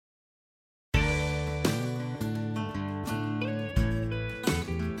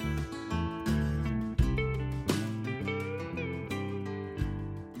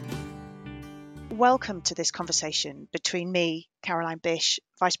welcome to this conversation between me, Caroline Bysh,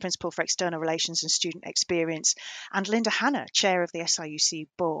 Vice Principal for External Relations and Student Experience, and Linda Hanna, Chair of the SRUC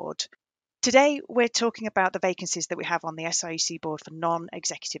Board. Today, we're talking about the vacancies that we have on the SRUC Board for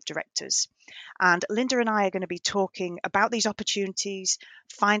non-executive directors. And Linda and I are going to be talking about these opportunities,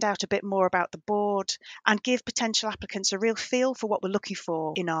 find out a bit more about the board, and give potential applicants a real feel for what we're looking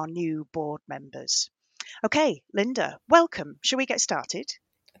for in our new board members. Okay, Linda, welcome. Shall we get started?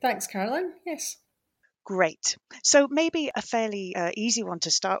 Thanks, Caroline. Yes. Great. So maybe a fairly easy one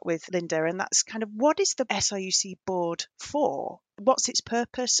to start with, Linda, and that's kind of what is the SRUC board for? What's its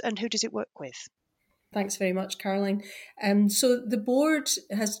purpose and who does it work with? Thanks very much, Caroline. So the board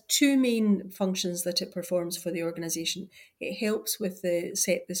has two main functions that it performs for the organisation. It helps with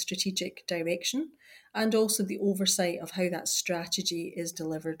set the strategic direction and also the oversight of how that strategy is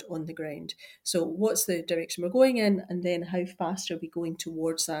delivered on the ground. So what's the direction we're going in, and then how fast are we going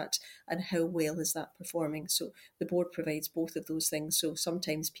towards that, and how well is that performing? So the board provides both of those things. So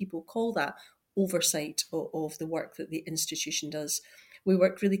sometimes people call that oversight of the work that the institution does. We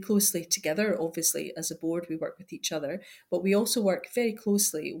work really closely together, obviously, as a board, we work with each other, but we also work very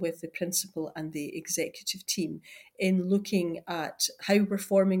closely with the principal and the executive team in looking at how we're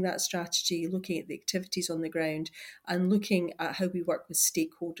forming that strategy, looking at the activities on the ground, and looking at how we work with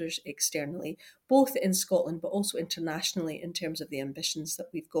stakeholders externally, both in Scotland but also internationally in terms of the ambitions that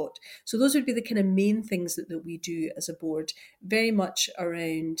we've got. So those would be the kind of main things that we do as a board, very much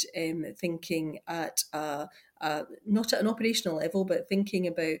around thinking at not at an operational level, but thinking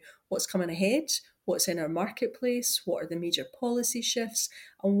about what's coming ahead, what's in our marketplace, what are the major policy shifts,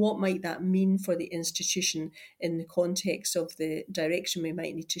 and what might that mean for the institution in the context of the direction we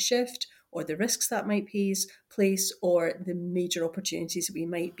might need to shift, or the risks that might place, or the major opportunities we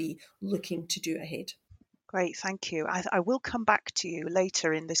might be looking to do ahead. Great, thank you. I will come back to you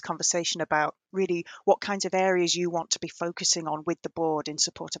later in this conversation about really what kinds of areas you want to be focusing on with the board in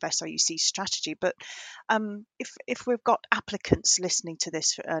support of SRUC strategy. But if we've got applicants listening to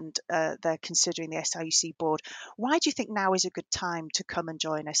this and they're considering the SRUC board, why do you think now is a good time to come and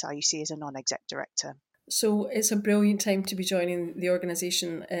join SRUC as a non-exec director? So it's a brilliant time to be joining the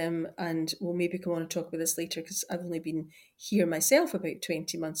organisation, and we'll maybe come on and talk about this later because I've only been here myself about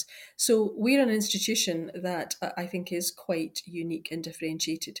 20 months. So we're an institution that I think is quite unique and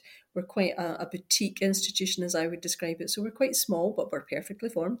differentiated. We're quite a boutique institution, as I would describe it. So we're quite small, but we're perfectly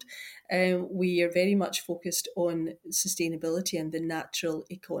formed. We are very much focused on sustainability and the natural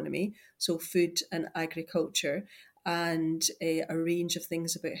economy, so food and agriculture, and a range of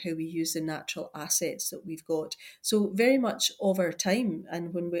things about how we use the natural assets that we've got. So very much of our time,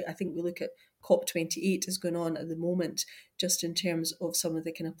 and I think we look at COP28 is going on at the moment, just in terms of some of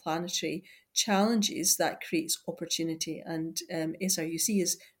the kind of planetary challenges that creates opportunity. And SRUC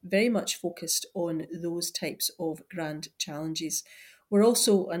is very much focused on those types of grand challenges. We're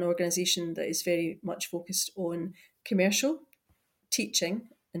also an organisation that is very much focused on commercial, teaching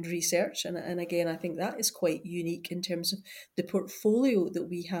and research. And again, I think that is quite unique in terms of the portfolio that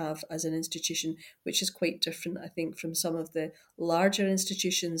we have as an institution, which is quite different, I think, from some of the larger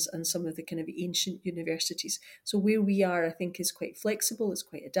institutions and some of the kind of ancient universities. So where we are, I think, is quite flexible, it's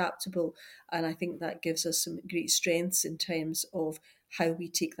quite adaptable, and I think that gives us some great strengths in terms of how we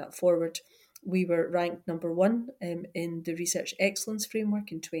take that forward. We were ranked number one in the Research Excellence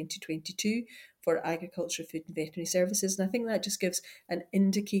Framework in 2022 for agriculture, food and veterinary services. And I think that just gives an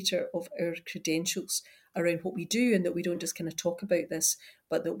indicator of our credentials around what we do, and that we don't just kind of talk about this,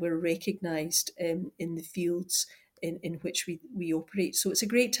 but that we're recognised in the fields in which we operate. So it's a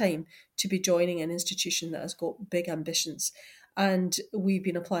great time to be joining an institution that has got big ambitions. And we've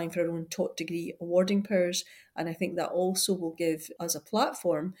been applying for our own top degree awarding powers. And I think that also will give us a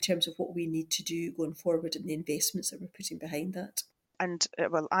platform in terms of what we need to do going forward and the investments that we're putting behind that. And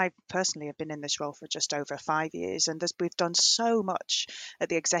well, I personally have been in this role for just over 5 years, and we've done so much at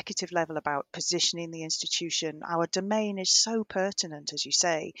the executive level about positioning the institution. Our domain is so pertinent, as you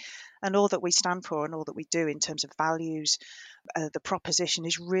say, and all that we stand for and all that we do in terms of values, the proposition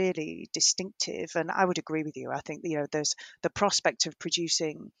is really distinctive. And I would agree with you. I think, there's the prospect of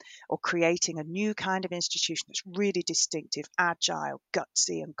producing or creating a new kind of institution that's really distinctive, agile,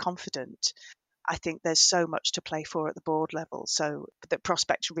 gutsy and confident. I think there's so much to play for at the board level, so that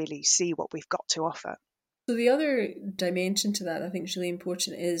prospects really see what we've got to offer. So the other dimension to that I think is really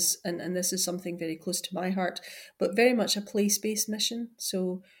important is, and this is something very close to my heart, but very much a place-based mission.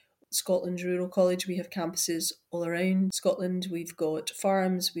 So Scotland Rural College, we have campuses all around Scotland. We've got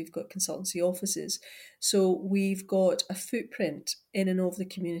farms, we've got consultancy offices. So we've got a footprint in and of the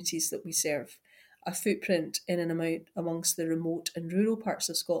communities that we serve. a footprint in and amongst the remote and rural parts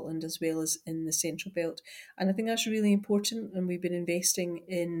of Scotland as well as in the central belt. And I think that's really important, and we've been investing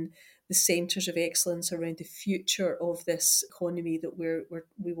in the centres of excellence around the future of this economy that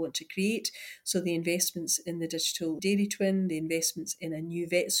we want to create. So the investments in the digital dairy twin, the investments in a new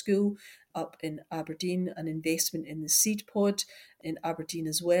vet school up in Aberdeen, an investment in the seed pod in Aberdeen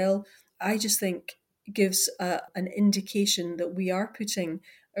as well. I just think gives an indication that we are putting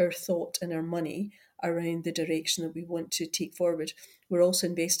our thought and our money around the direction that we want to take forward. We're also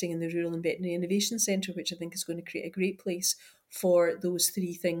investing in the Rural and Veterinary Innovation Centre, which I think is going to create a great place for those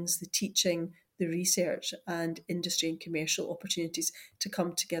three things: the teaching, the research and industry and commercial opportunities to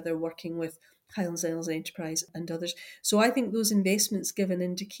come together, working with Highlands Islands Enterprise and others. So I think those investments give an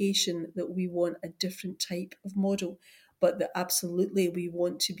indication that we want a different type of model, but that absolutely we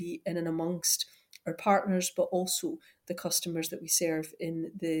want to be in and amongst our partners, but also the customers that we serve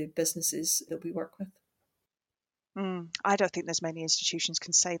in the businesses that we work with. I don't think there's many institutions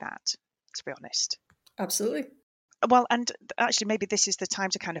can say that, to be honest. Absolutely. Well, and actually, maybe this is the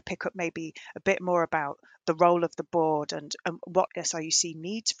time to kind of pick up maybe a bit more about the role of the board and what SRUC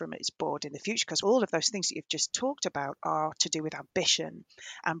needs from its board in the future, because all of those things that you've just talked about are to do with ambition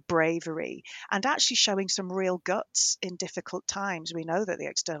and bravery and actually showing some real guts in difficult times. We know that the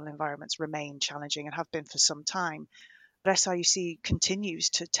external environments remain challenging and have been for some time, but SRUC continues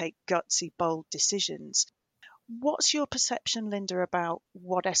to take gutsy, bold decisions. What's your perception, Linda, about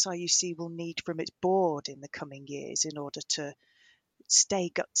what SRUC will need from its board in the coming years in order to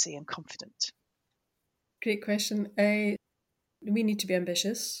stay gutsy and confident? Great question. We need to be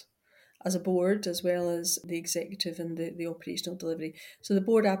ambitious as a board, as well as the executive and the operational delivery. So the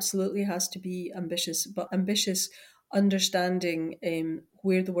board absolutely has to be ambitious, but ambitious understanding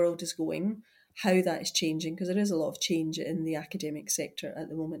where the world is going, how that is changing, because there is a lot of change in the academic sector at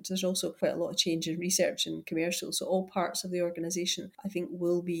the moment. There's also quite a lot of change in research and commercial. So all parts of the organisation, I think,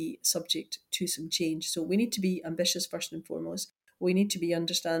 will be subject to some change. So we need to be ambitious first and foremost. We need to be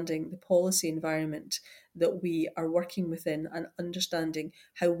understanding the policy environment that we are working within and understanding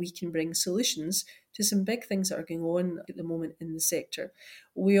how we can bring solutions to some big things that are going on at the moment in the sector.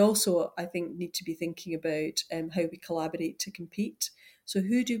 We also, I think, need to be thinking about how we collaborate to compete. So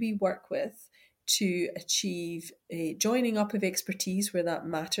who do we work with to achieve a joining up of expertise where that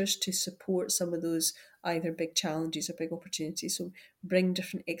matters to support some of those either big challenges or big opportunities? So bring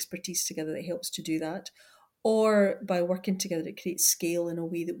different expertise together that helps to do that. Or by working together, it creates scale in a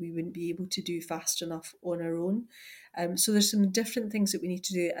way that we wouldn't be able to do fast enough on our own. So there's some different things that we need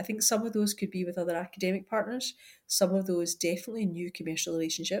to do. I think some of those could be with other academic partners, some of those definitely new commercial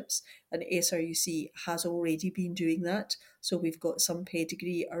relationships, and SRUC has already been doing that. So we've got some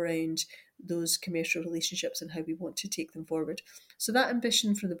pedigree around those commercial relationships and how we want to take them forward. So that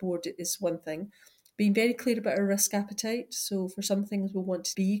ambition for the board is one thing. Being very clear about our risk appetite. So for some things we want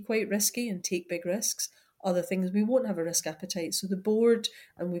to be quite risky and take big risks. Other things we won't have a risk appetite. So the board,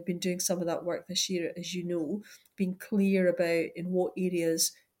 and we've been doing some of that work this year, as you know, being clear about in what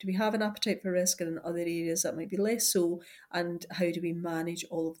areas do we have an appetite for risk and in other areas that might be less so, and how do we manage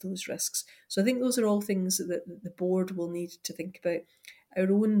all of those risks. So I think those are all things that the board will need to think about.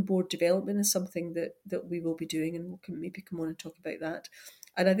 Our own board development is something that we will be doing, and we can maybe come on and talk about that.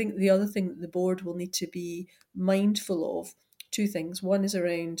 And I think the other thing that the board will need to be mindful of, two things. One is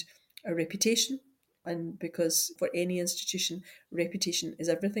around our reputation. And because for any institution, reputation is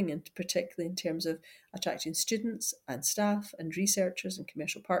everything, and particularly in terms of attracting students and staff and researchers and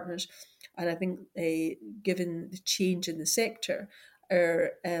commercial partners. And I think given the change in the sector,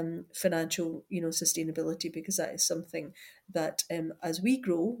 our financial sustainability, because that is something that as we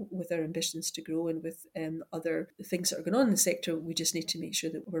grow with our ambitions to grow and with other things that are going on in the sector, we just need to make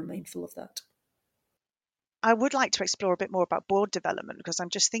sure that we're mindful of that. I would like to explore a bit more about board development, because I'm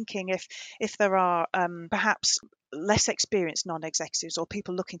just thinking if there are perhaps less experienced non-executives or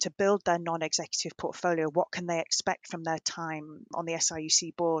people looking to build their non-executive portfolio, what can they expect from their time on the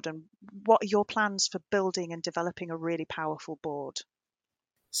SRUC board, and what are your plans for building and developing a really powerful board?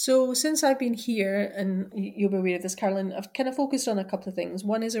 So since I've been here, and you'll be aware of this, Caroline, I've kind of focused on a couple of things.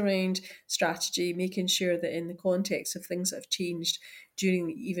 One is around strategy, making sure that in the context of things that have changed during,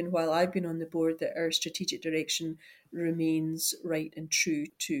 even while I've been on the board, that our strategic direction remains right and true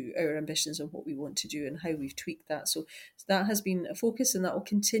to our ambitions and what we want to do and how we've tweaked that. So that has been a focus, and that will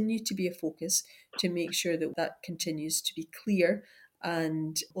continue to be a focus to make sure that that continues to be clear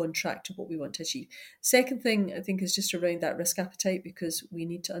and on track to what we want to achieve. Second thing, I think, is just around that risk appetite, because we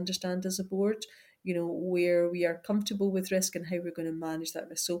need to understand as a board, where we are comfortable with risk and how we're going to manage that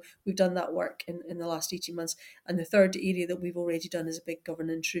risk. So we've done that work in the last 18 months. And the third area that we've already done is a big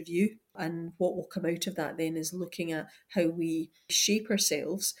governance review. And what will come out of that then is looking at how we shape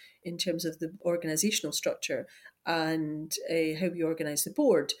ourselves in terms of the organisational structure and how we organise the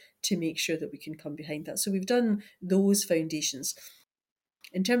board to make sure that we can come behind that. So we've done those foundations.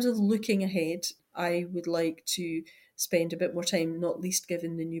 In terms of looking ahead, I would like to spend a bit more time, not least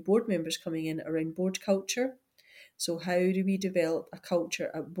given the new board members coming in, around board culture. So how do we develop a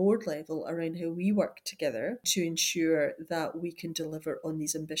culture at board level around how we work together to ensure that we can deliver on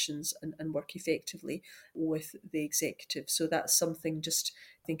these ambitions and work effectively with the executive? So that's something just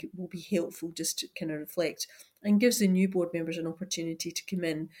I think it will be helpful just to kind of reflect and gives the new board members an opportunity to come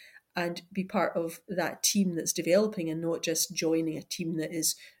in and be part of that team that's developing and not just joining a team that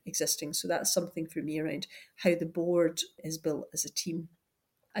is existing. So that's something for me around how the board is built as a team.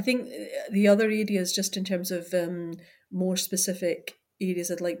 I think the other areas, just in terms of more specific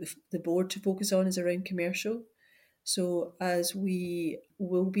areas I'd like the board to focus on, is around commercial. So as we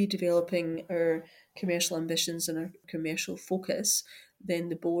will be developing our commercial ambitions and our commercial focus, then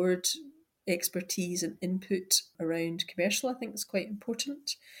the board expertise and input around commercial, I think, is quite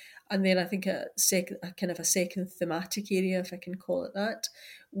important. And then I think a kind of a second thematic area, if I can call it that,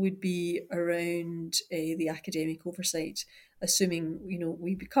 would be around the academic oversight. Assuming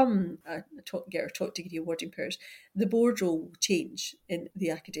we become get our top degree awarding powers, the board role will change in the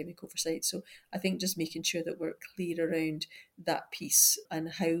academic oversight. So I think just making sure that we're clear around that piece and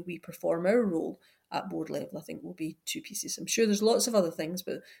how we perform our role at board level, I think will be two pieces. I'm sure there's lots of other things,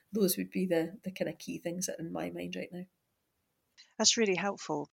 but those would be the kind of key things that are in my mind right now. That's really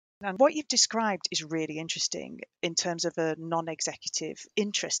helpful. And what you've described is really interesting in terms of a non-executive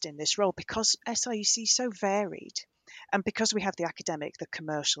interest in this role, because SRUC is so varied. And because we have the academic, the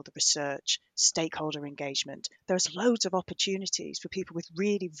commercial, the research, stakeholder engagement, there's loads of opportunities for people with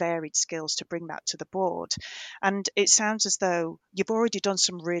really varied skills to bring that to the board. And it sounds as though you've already done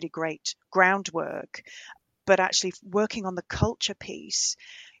some really great groundwork, but actually working on the culture piece,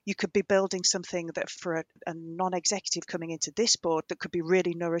 you could be building something that for a non-executive coming into this board that could be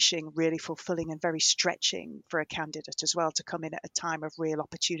really nourishing, really fulfilling and very stretching for a candidate as well, to come in at a time of real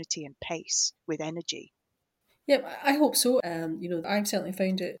opportunity and pace with energy. Yeah, I hope so. I've certainly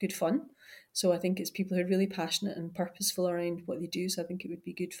found it good fun. So I think it's people who are really passionate and purposeful around what they do. So I think it would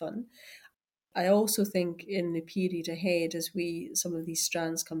be good fun. I also think in the period ahead, as some of these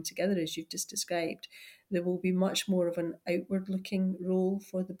strands come together, as you've just described, there will be much more of an outward-looking role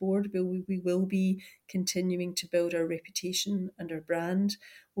for the board. We will be continuing to build our reputation and our brand.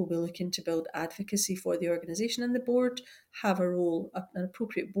 We'll be looking to build advocacy for the organisation, and the board have a role, an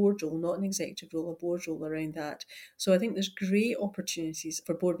appropriate board role, not an executive role, a board role around that. So I think there's great opportunities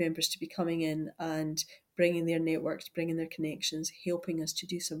for board members to be coming in and bringing their networks, bringing their connections, helping us to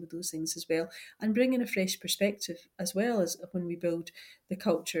do some of those things as well, and bringing a fresh perspective as well as when we build the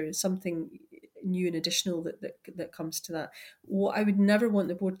culture, something new and additional that comes to that. What I would never want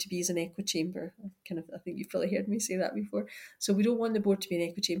the board to be is an echo chamber. I think you've probably heard me say that before. So we don't want the board to be an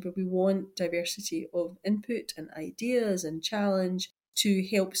echo chamber. We want diversity of input and ideas and challenge to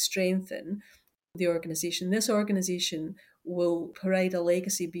help strengthen the organisation. This organisation will provide a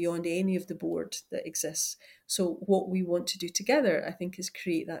legacy beyond any of the board that exists. So what we want to do together, I think, is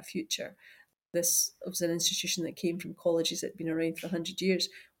create that future. This was an institution that came from colleges that had been around for 100 years.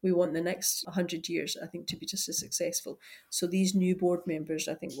 We want the next 100 years, I think, to be just as successful. So these new board members,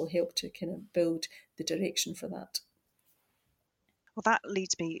 I think, will help to kind of build the direction for that. Well, that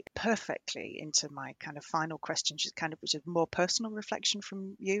leads me perfectly into my kind of final question, which is more personal reflection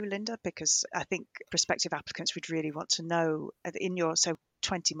from you, Linda, because I think prospective applicants would really want to know, in your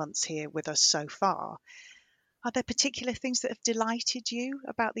 20 months here with us so far, are there particular things that have delighted you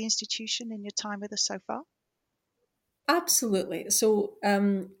about the institution in your time with us so far? Absolutely. So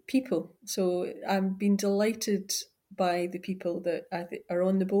people. So I'm been delighted by the people that are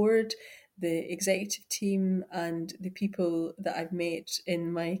on the board, the executive team, and the people that I've met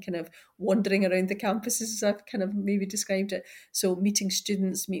in my kind of wandering around the campuses, as I've kind of maybe described it. So meeting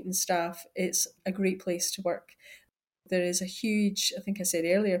students, meeting staff, it's a great place to work. There is a huge, I think I said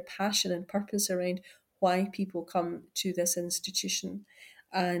earlier, passion and purpose around why people come to this institution.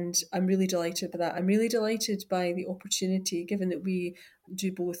 And I'm really delighted by that. I'm really delighted by the opportunity, given that we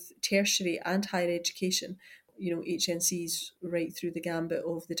do both tertiary and higher education, HNCs right through the gambit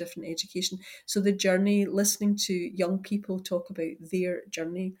of the different education. So the journey, listening to young people talk about their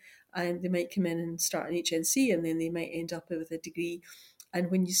journey, and they might come in and start an HNC and then they might end up with a degree.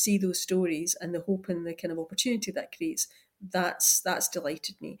 And when you see those stories and the hope and the kind of opportunity that creates, that's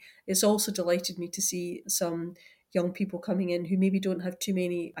delighted me. It's also delighted me to see some young people coming in who maybe don't have too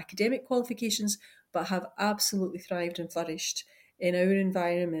many academic qualifications, but have absolutely thrived and flourished in our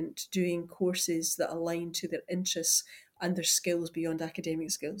environment, doing courses that align to their interests and their skills beyond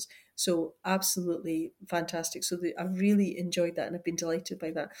academic skills. So absolutely fantastic. So I've really enjoyed that and I've been delighted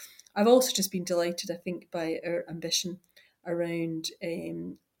by that. I've also just been delighted, I think, by our ambition around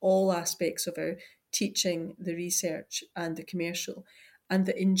all aspects of our teaching, the research and the commercial, and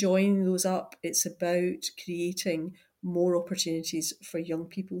that in joining those up, it's about creating more opportunities for young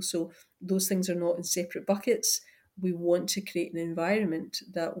people. So those things are not in separate buckets. We want to create an environment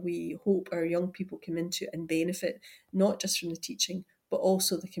that we hope our young people come into and benefit, not just from the teaching, but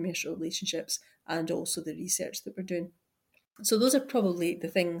also the commercial relationships and also the research that we're doing. So those are probably the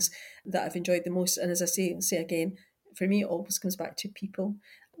things that I've enjoyed the most. And as I say again, for me, it always comes back to people.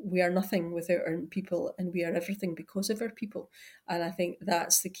 We are nothing without our people, and we are everything because of our people. And I think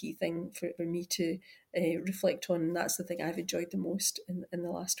that's the key thing for me to reflect on. And that's the thing I've enjoyed the most in the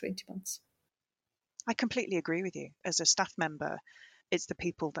last 20 months. I completely agree with you. As a staff member, it's the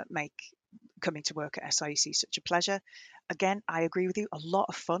people that make coming to work at SRUC such a pleasure. Again, I agree with you. A lot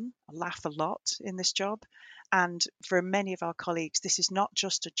of fun. I laugh a lot in this job. And for many of our colleagues, this is not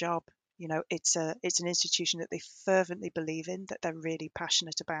just a job. You know, it's an institution that they fervently believe in, that they're really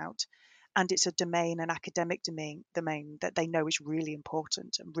passionate about. And it's a domain, an academic domain that they know is really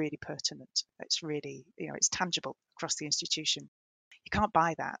important and really pertinent. It's really, it's tangible across the institution. You can't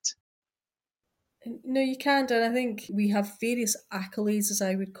buy that. No, you can't. And I think we have various accolades, as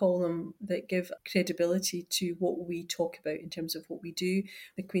I would call them, that give credibility to what we talk about in terms of what we do.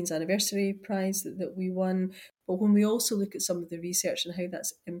 The Queen's Anniversary Prize that we won. But when we also look at some of the research and how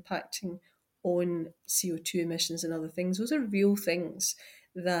that's impacting on CO2 emissions and other things, those are real things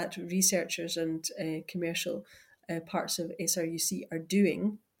that researchers and commercial parts of SRUC are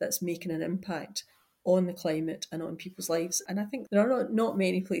doing that's making an impact on the climate and on people's lives. And I think there are not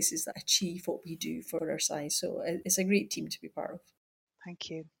many places that achieve what we do for our size. So it's a great team to be part of. Thank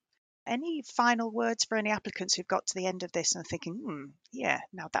you. Any final words for any applicants who've got to the end of this and are thinking, yeah,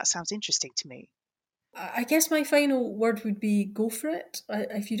 now that sounds interesting to me? I guess my final word would be go for it.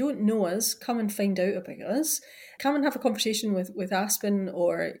 If you don't know us, come and find out about us. Come and have a conversation with Aspen,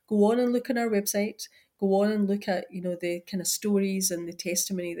 or go on and look on our website. Go on and look at, the kind of stories and the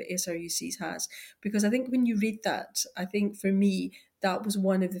testimony that SRUCs has. Because I think when you read that, I think for me, that was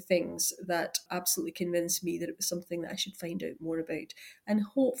one of the things that absolutely convinced me that it was something that I should find out more about. And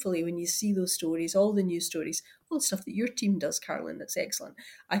hopefully when you see those stories, all the news stories, all the stuff that your team does, Carolyn, that's excellent,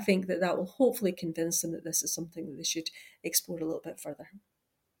 I think that will hopefully convince them that this is something that they should explore a little bit further.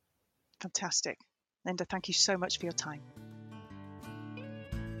 Fantastic. Linda, thank you so much for your time.